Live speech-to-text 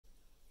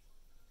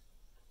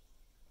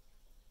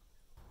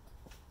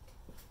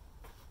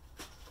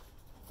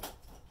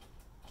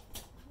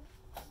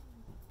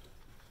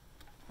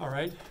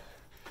right,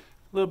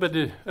 a little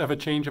bit of a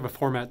change of a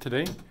format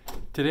today.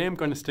 Today I'm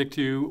going to stick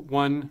to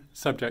one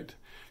subject.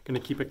 I'm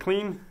going to keep it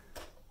clean,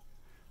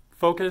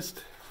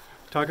 focused,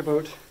 talk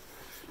about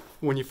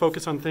when you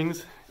focus on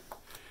things,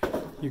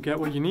 you get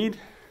what you need.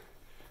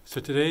 So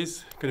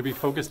today's going to be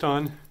focused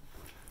on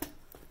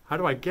how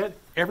do I get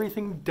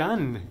everything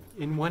done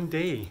in one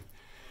day?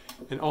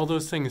 And all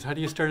those things. How do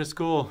you start a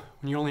school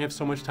when you only have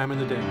so much time in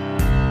the day?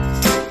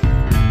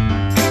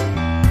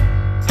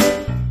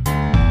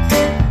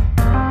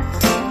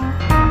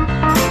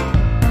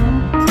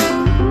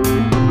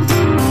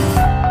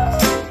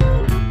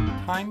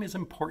 Time is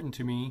important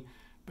to me,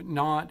 but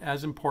not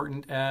as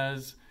important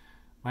as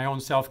my own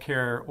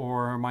self-care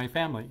or my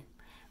family.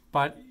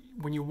 But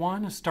when you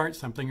want to start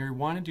something or you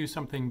want to do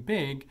something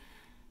big,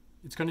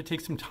 it's going to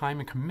take some time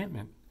and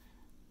commitment.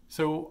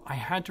 So I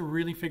had to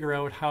really figure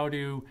out how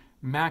to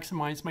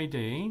maximize my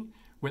day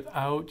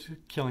without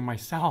killing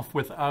myself,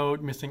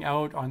 without missing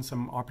out on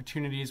some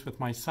opportunities with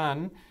my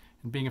son.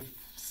 And being a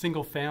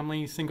single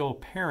family, single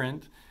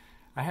parent,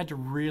 I had to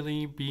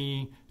really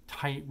be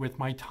tight with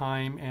my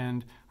time,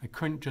 and I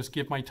couldn't just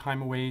give my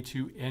time away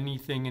to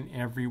anything and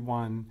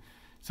everyone.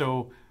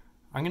 So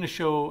I'm going to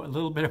show a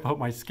little bit about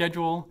my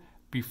schedule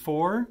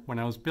before, when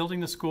I was building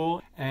the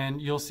school,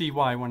 and you'll see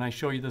why when I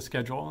show you the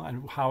schedule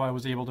and how I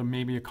was able to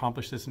maybe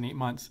accomplish this in 8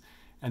 months.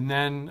 And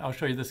then I'll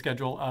show you the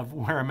schedule of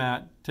where I'm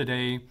at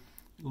today,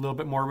 a little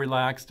bit more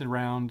relaxed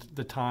around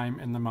the time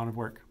and the amount of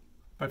work.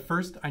 But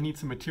first, I need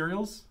some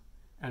materials,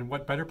 and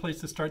what better place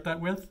to start that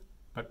with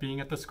but being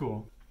at the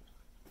school.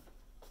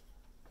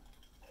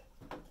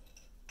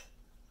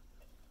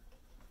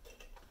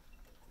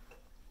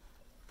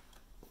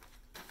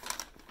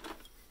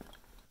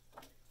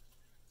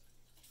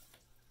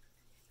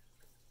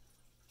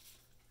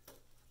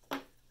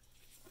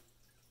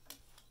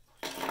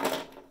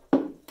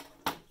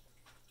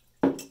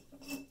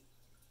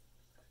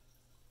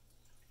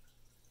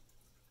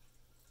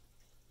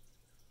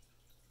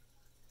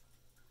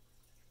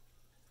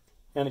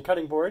 And a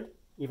cutting board,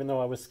 even though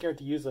I was scared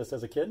to use this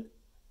as a kid.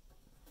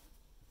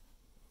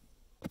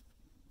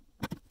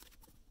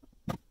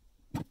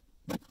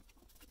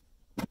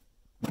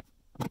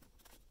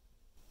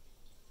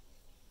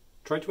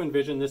 Try to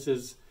envision this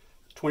is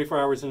 24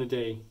 hours in a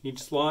day. Each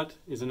slot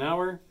is an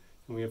hour,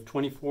 and we have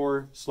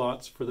 24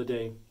 slots for the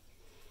day.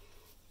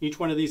 Each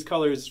one of these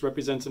colors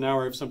represents an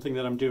hour of something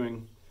that I'm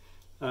doing.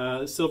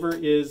 Silver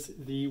is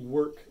the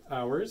work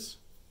hours.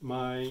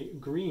 My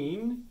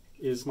green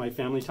is my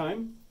family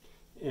time.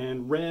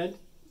 And red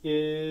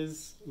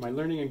is my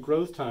learning and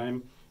growth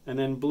time, and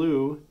then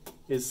blue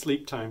is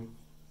sleep time.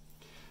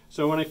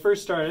 So when I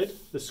first started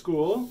the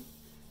school,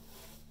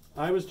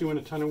 I was doing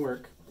a ton of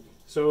work.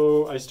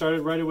 So I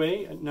started right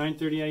away at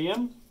 9:30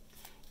 a.m.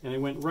 and I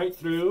went right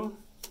through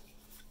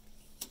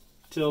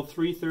till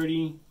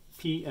 3:30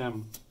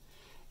 p.m.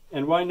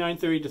 And why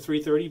 9:30 to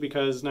 3:30?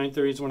 Because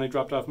 9:30 is when I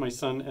dropped off my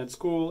son at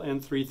school,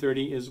 and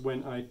 3:30 is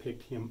when I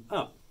picked him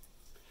up.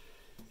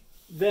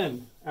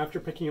 Then, after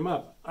picking him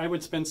up, I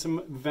would spend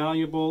some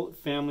valuable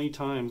family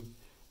time,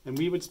 and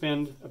we would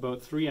spend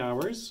about 3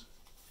 hours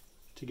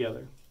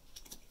together.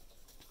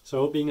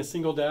 So being a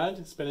single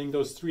dad, spending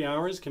those 3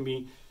 hours can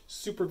be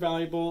super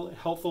valuable,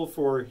 helpful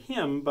for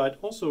him, but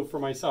also for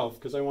myself,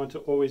 because I want to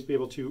always be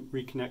able to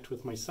reconnect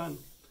with my son.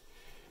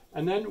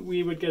 And then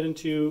we would get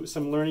into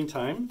some learning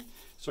time.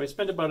 So I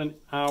spent about an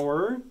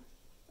hour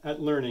at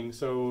learning.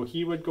 So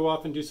he would go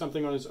off and do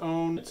something on his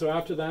own. So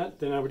after that,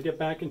 then I would get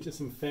back into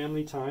some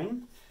family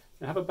time.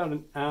 I have about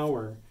an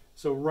hour.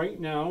 So right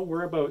now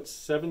we're about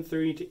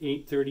 7:30 to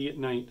 8:30 at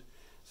night.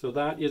 So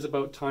that is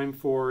about time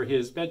for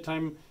his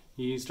bedtime.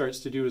 He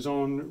starts to do his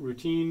own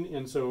routine,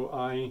 and so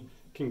I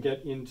can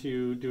get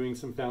into doing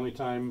some family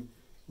time,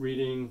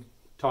 reading,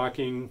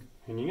 talking,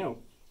 hanging out.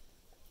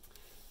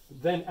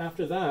 Then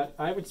after that,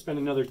 I would spend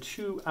another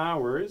 2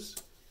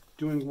 hours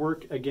doing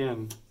work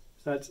again.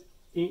 So that's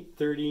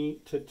 8:30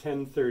 to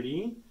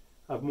 10:30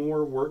 of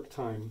more work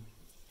time.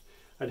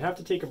 I'd have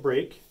to take a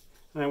break,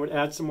 and I would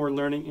add some more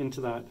learning into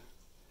that,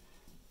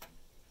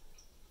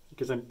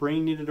 because my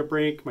brain needed a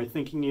break, my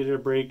thinking needed a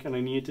break, and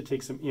I needed to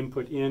take some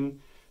input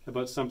in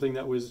about something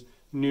that was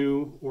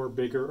new or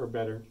bigger or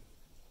better.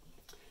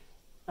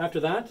 After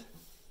that,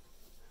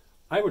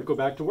 I would go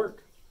back to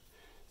work.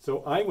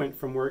 So I went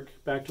from work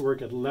back to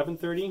work at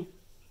 11:30,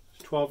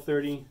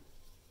 12:30,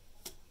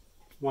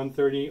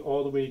 1:30,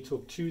 all the way till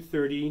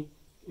 2:30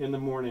 in the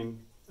morning,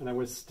 and I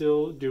was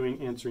still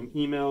answering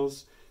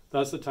emails.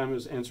 That's the time it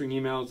was answering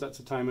emails. That's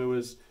the time it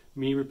was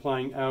me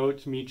replying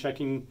out, me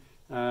checking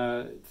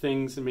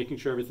things and making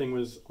sure everything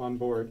was on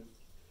board.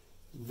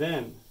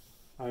 Then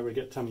I would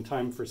get some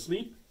time for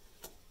sleep,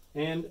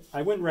 and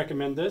I wouldn't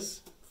recommend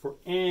this for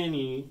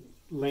any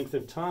length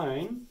of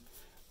time,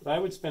 but I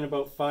would spend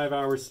about 5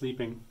 hours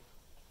sleeping.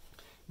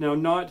 Now,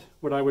 not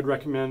what I would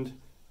recommend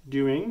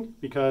doing,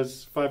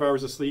 because 5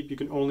 hours of sleep, you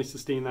can only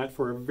sustain that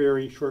for a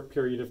very short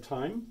period of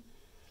time.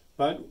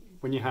 But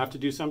when you have to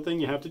do something,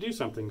 you have to do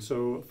something.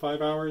 So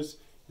 5 hours,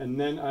 and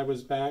then I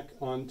was back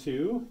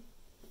onto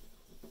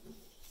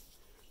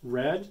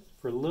red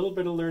for a little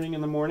bit of learning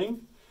in the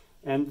morning.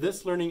 And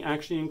this learning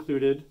actually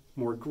included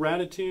more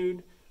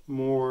gratitude,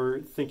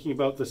 more thinking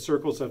about the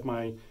circles of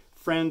my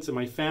friends and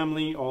my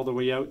family, all the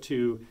way out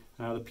to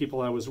the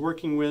people I was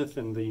working with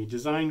and the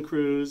design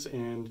crews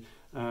and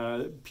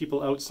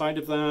people outside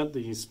of that,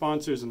 the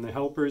sponsors and the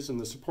helpers and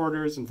the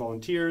supporters and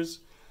volunteers.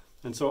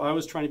 And so I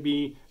was trying to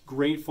be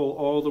grateful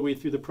all the way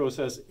through the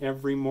process.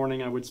 Every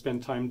morning I would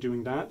spend time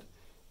doing that.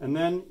 And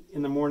then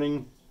in the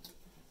morning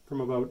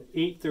from about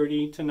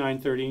 8:30 to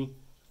 9:30,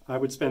 I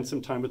would spend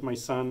some time with my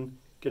son,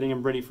 getting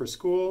him ready for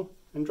school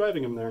and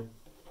driving him there.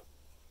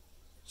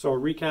 So a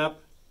recap,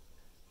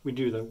 we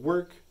do the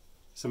work,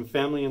 some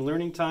family and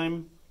learning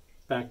time,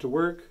 back to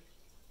work,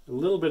 a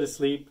little bit of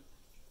sleep,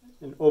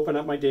 and open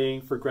up my day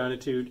for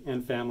gratitude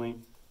and family.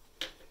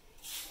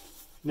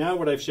 Now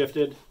what I've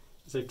shifted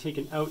is I've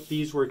taken out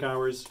these work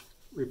hours,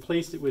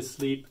 replaced it with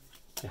sleep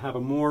to have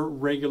a more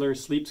regular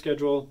sleep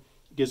schedule.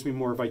 It gives me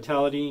more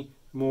vitality,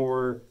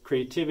 more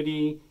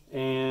creativity,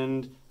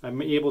 and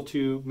I'm able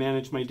to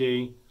manage my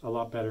day a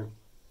lot better.